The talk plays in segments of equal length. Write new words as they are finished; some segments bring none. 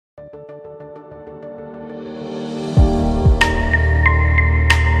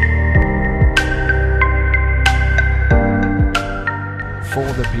for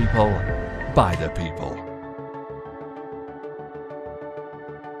the people, by the people.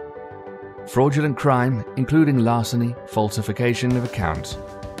 Fraudulent crime, including larceny, falsification of accounts,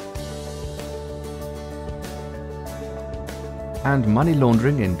 and money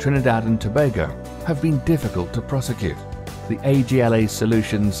laundering in Trinidad and Tobago have been difficult to prosecute. The AGLA's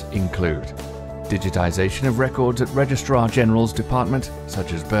solutions include digitization of records at Registrar General's Department,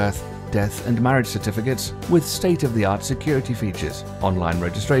 such as birth, death and marriage certificates, with state-of-the-art security features, online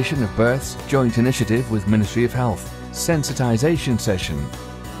registration of births, joint initiative with Ministry of Health, sensitization session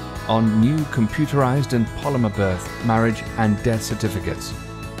on new computerized and polymer birth, marriage and death certificates.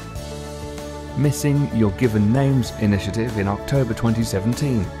 Missing Your Given Names initiative in October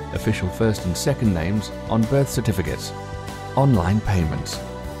 2017, official first and second names on birth certificates, online payments.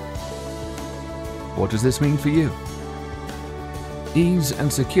 What does this mean for you? Ease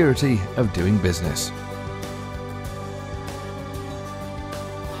and security of doing business.